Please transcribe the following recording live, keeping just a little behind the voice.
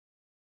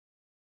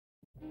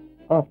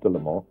After Le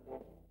Mans,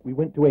 we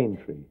went to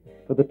Aintree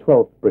for the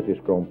 12th British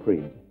Grand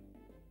Prix.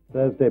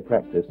 Thursday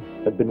practice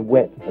had been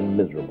wet and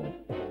miserable.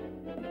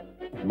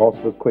 Moss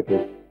was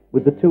quickest,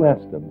 with the two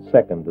Astons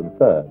second and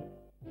third.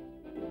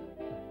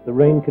 The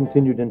rain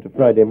continued into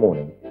Friday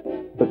morning,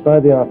 but by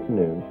the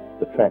afternoon,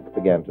 the track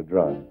began to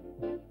dry.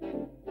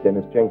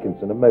 Dennis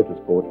Jenkinson of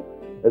Motorsport,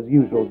 as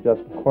usual,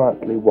 just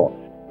quietly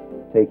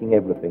watched, taking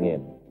everything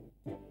in.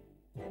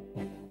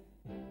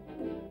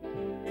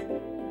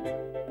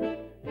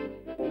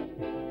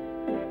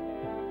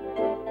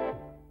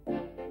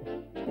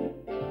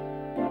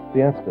 The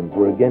Astons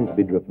were again to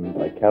be driven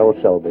by Carroll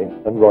Shelby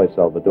and Roy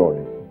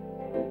Salvadori.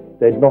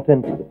 They had not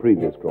entered the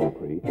previous Grand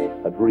Prix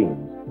at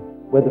Reims,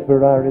 where the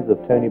Ferraris of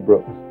Tony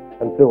Brooks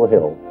and Phil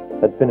Hill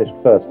had finished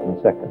first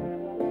and second.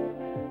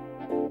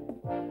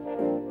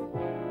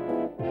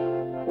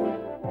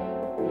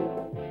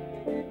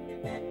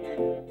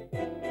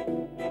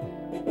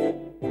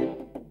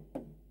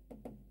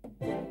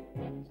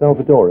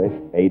 Salvadori,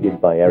 aided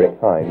by Eric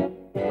Hines,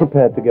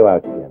 prepared to go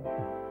out again.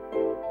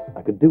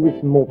 I could do with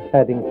some more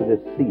padding for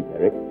this seat,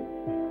 Eric.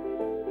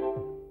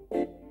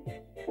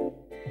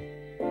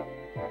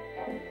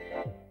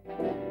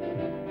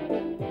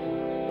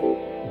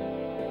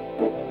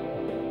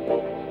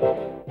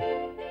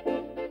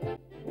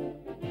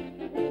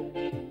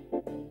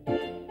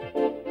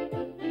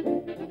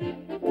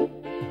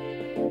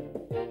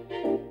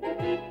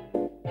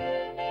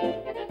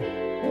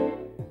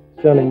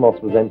 Sterling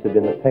Moss was entered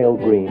in the pale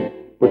green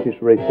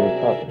British Racing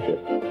Partnership,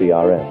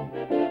 BRM.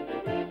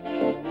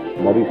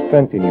 Maurice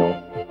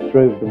Trintignant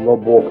drove the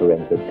Rob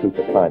Walker-entered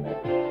Cooper Climax.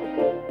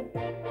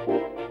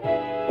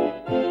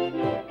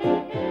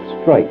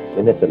 Strikes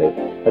in Italy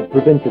had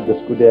prevented the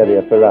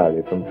Scuderia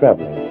Ferrari from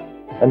travelling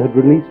and had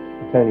released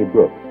Tony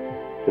Brooks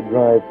to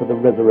drive for the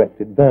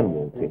resurrected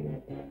Vanwall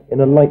team in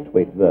a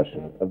lightweight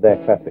version of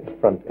their classic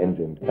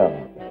front-engined car.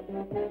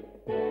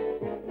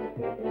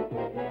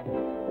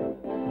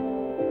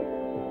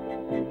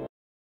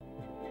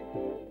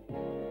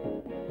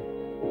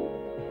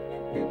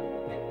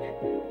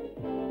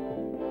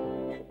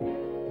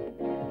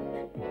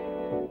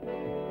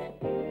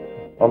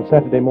 On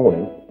Saturday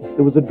morning,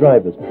 there was a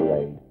driver's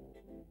parade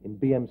in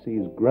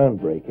BMC's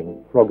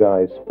groundbreaking Frog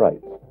Eye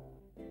Sprites.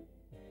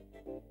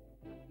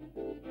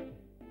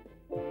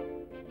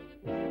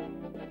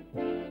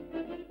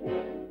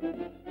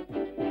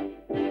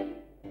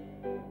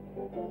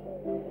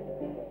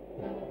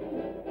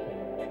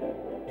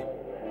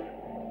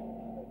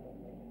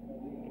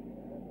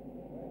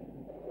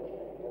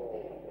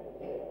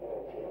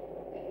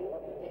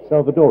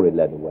 Salvadori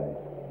led away,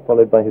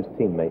 followed by his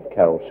teammate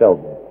Carroll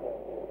Shelby.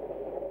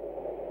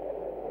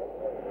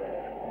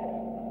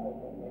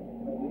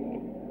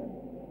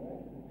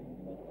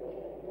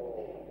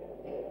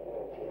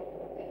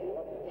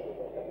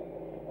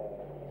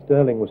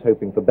 Sterling was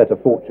hoping for better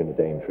fortune at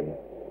Aintree.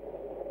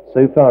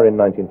 So far in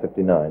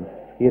 1959,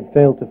 he had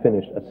failed to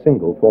finish a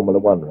single Formula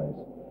One race.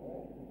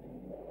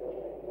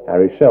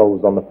 Harry Schell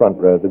was on the front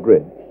row of the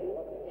grid.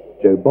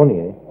 Joe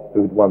Bonnier,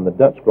 who had won the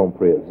Dutch Grand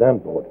Prix at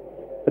Zandvoort,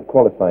 had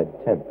qualified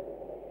 10th.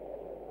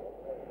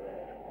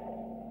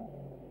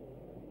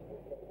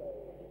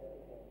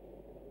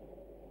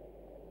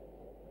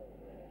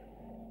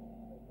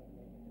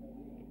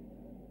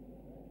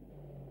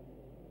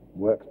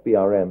 Works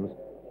BRMs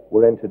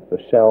were entered for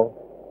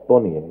Schell,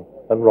 Bonnier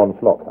and Ron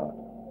Flockhart.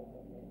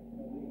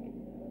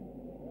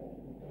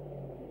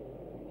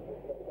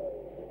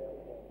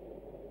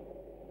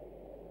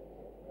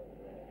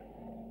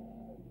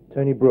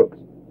 Tony Brooks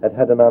had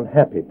had an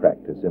unhappy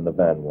practice in the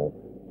Vanwall,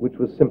 which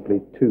was simply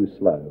too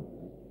slow.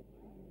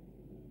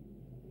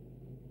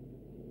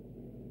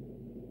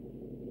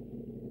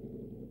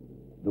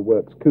 The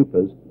Works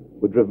Coopers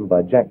were driven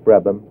by Jack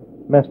Brabham,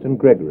 Maston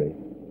Gregory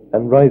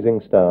and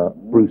rising star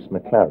Bruce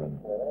McLaren.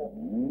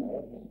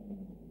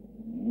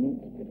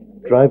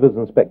 Drivers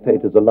and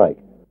spectators alike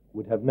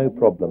would have no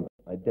problem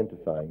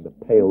identifying the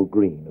pale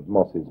green of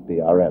Moss's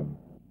BRM.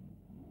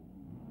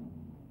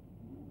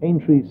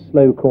 Aintree's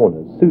slow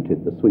corners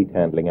suited the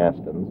sweet-handling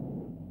Astons,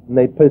 and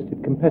they'd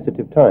posted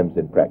competitive times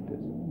in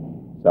practice.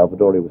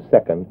 Salvadori was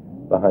second,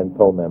 behind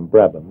poleman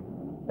Brabham,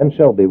 and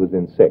Shelby was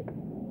in sixth.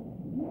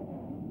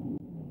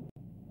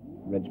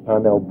 Reg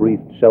Parnell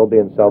briefed Shelby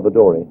and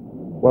Salvadori,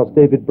 whilst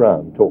David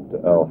Brown talked to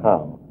Earl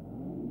Howe.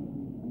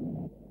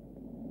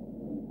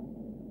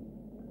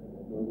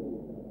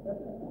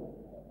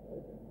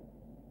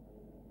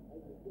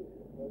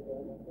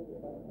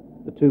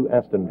 The two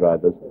Aston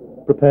drivers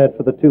prepared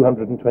for the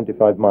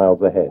 225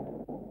 miles ahead.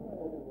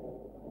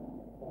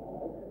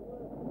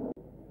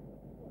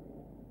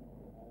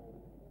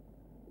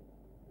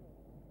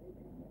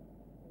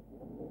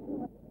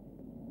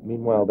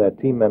 Meanwhile, their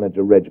team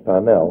manager, Reg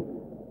Parnell,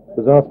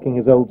 was asking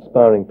his old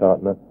sparring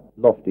partner,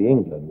 Lofty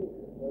England,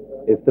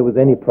 if there was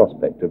any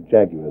prospect of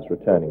Jaguars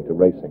returning to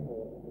racing.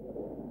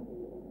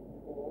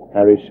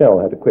 Harry Schell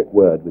had a quick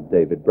word with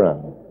David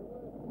Brown.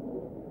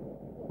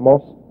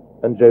 Moss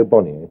and Joe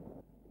Bonnier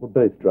were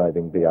both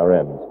driving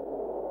BRMs.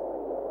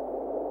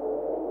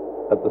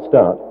 At the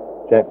start,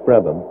 Jack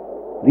Brabham,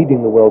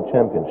 leading the World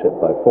Championship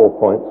by 4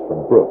 points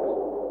from Brooks,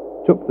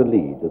 took the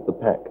lead as the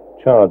pack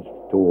charged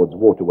towards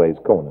Waterways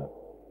Corner.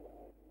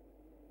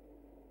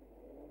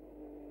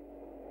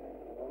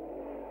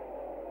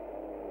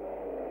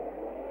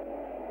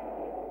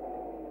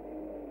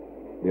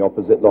 The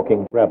opposite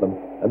locking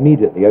Brabham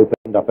immediately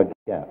opened up a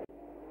gap.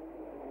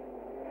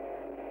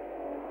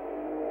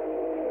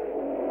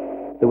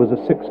 There was a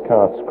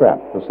 6-car scrap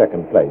for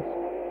second place.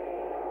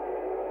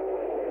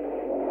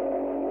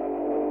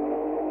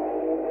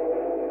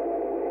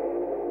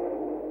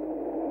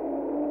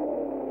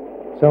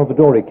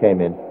 Salvadori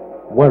came in,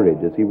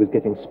 worried as he was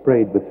getting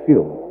sprayed with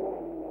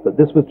fuel, but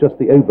this was just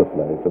the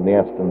overflow from the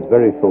Aston's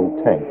very full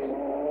tanks,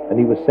 and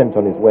he was sent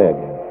on his way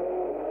again.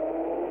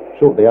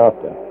 Shortly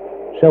after,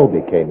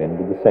 Shelby came in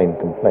with the same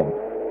complaint.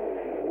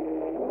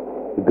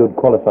 The good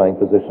qualifying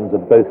positions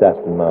of both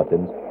Aston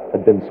Martins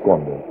had been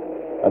squandered,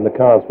 and the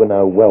cars were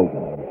now well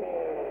down.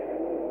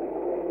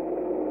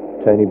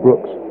 Tony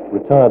Brooks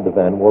retired the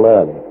van well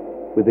early,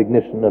 with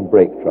ignition and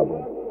brake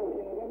trouble.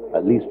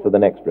 At least for the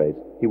next race,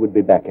 he would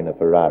be back in a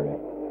Ferrari.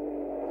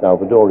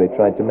 Salvadori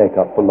tried to make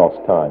up for lost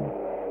time.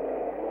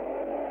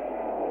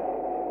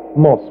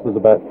 Moss was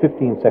about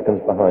 15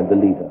 seconds behind the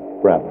leader,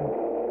 Brabham.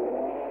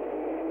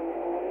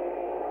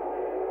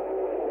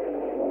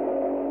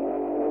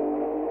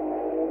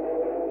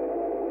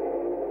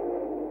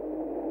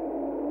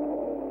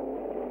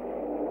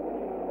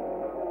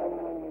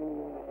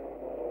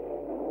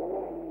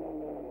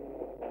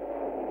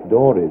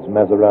 Dory's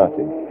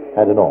Maserati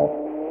had an off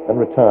and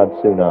retired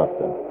soon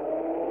after.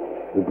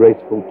 The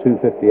graceful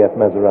 250F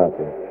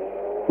Maserati,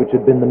 which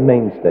had been the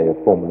mainstay of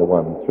Formula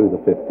One through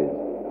the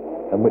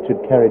 50s, and which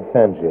had carried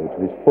Fangio to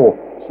his 4th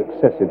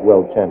successive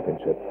World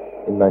Championship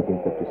in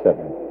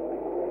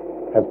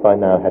 1957, has by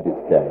now had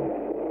its day,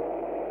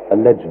 a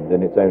legend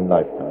in its own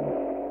lifetime.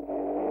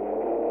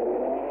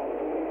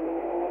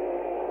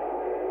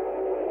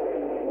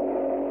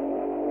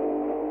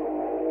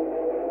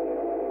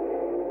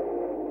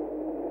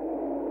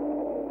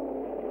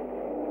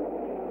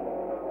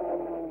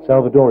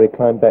 Salvadori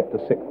climbed back to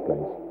 6th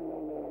place,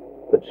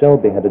 but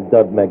Shelby had a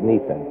dud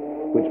magneto,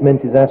 which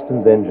meant his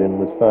Aston's engine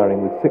was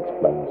firing with 6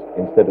 plugs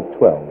instead of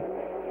 12,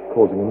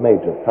 causing a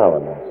major power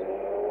loss.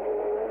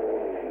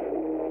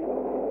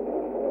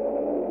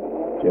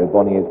 Joe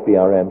Bonnier's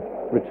BRM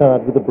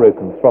retired with a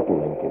broken throttle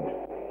linkage.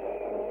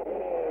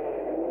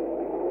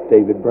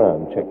 David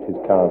Brown checked his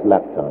car's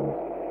lap times.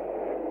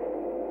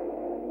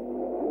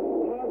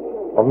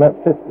 On lap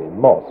 50,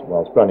 Moss,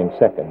 whilst running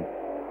second,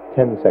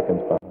 10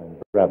 seconds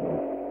behind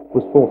Brabham,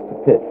 was forced to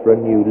pit for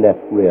a new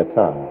left rear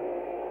tyre.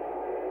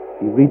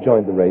 He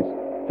rejoined the race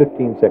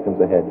 15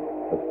 seconds ahead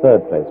of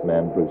third-place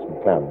man Bruce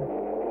McLaren.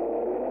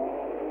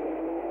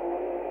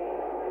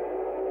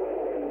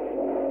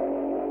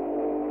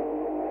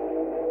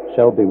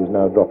 Shelby was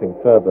now dropping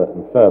further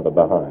and further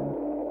behind.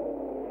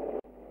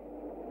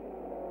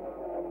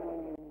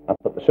 Up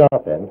at the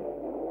sharp end,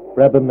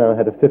 Brabham now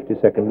had a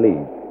 50-second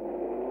lead,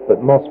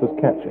 but Moss was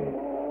catching,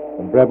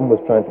 and Brabham was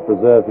trying to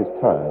preserve his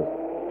tyres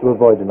to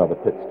avoid another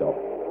pit stop.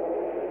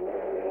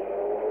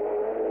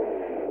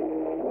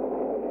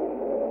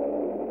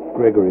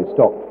 Gregory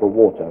stopped for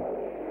water.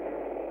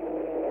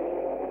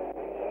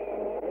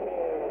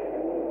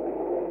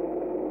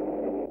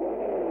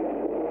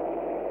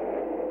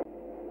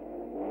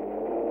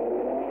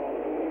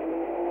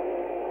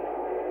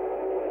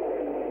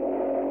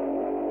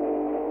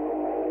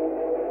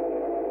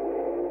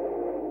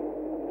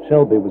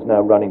 Shelby was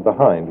now running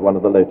behind one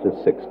of the Lotus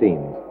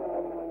 16s.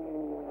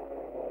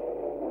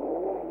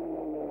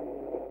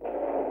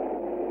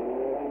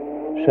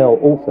 Shell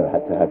also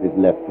had to have his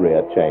left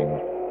rear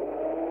changed.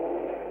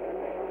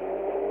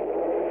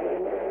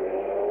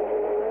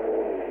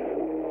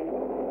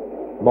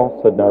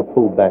 Moss had now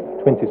pulled back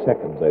 20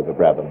 seconds over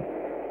Brabham.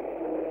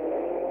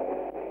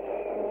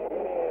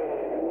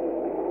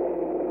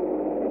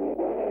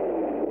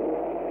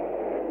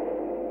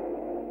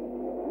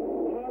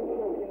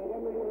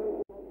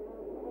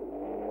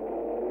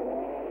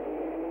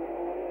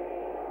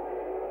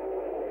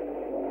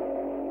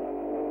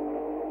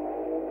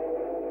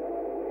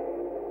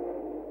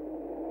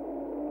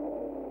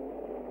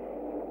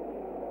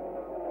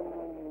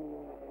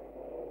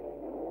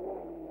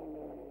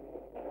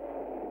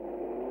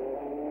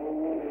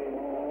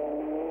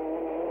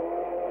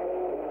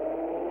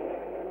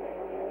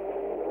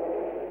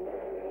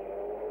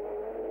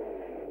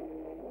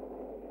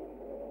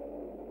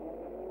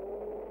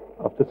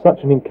 After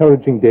such an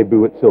encouraging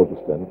debut at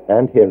Silverstone,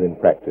 and here in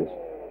practice,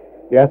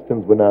 the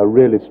Astons were now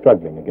really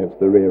struggling against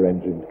the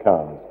rear-engined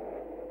cars.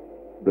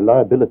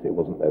 Reliability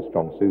wasn't their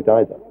strong suit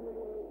either.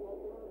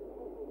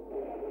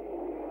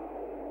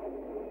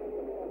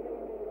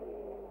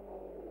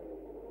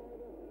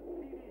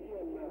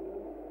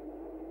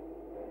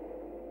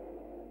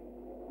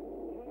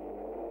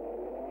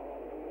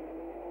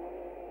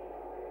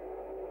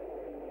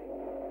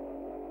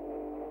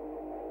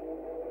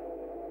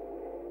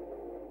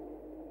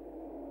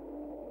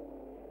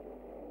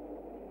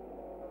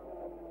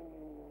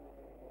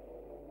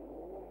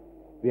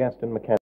 The Aston mechanic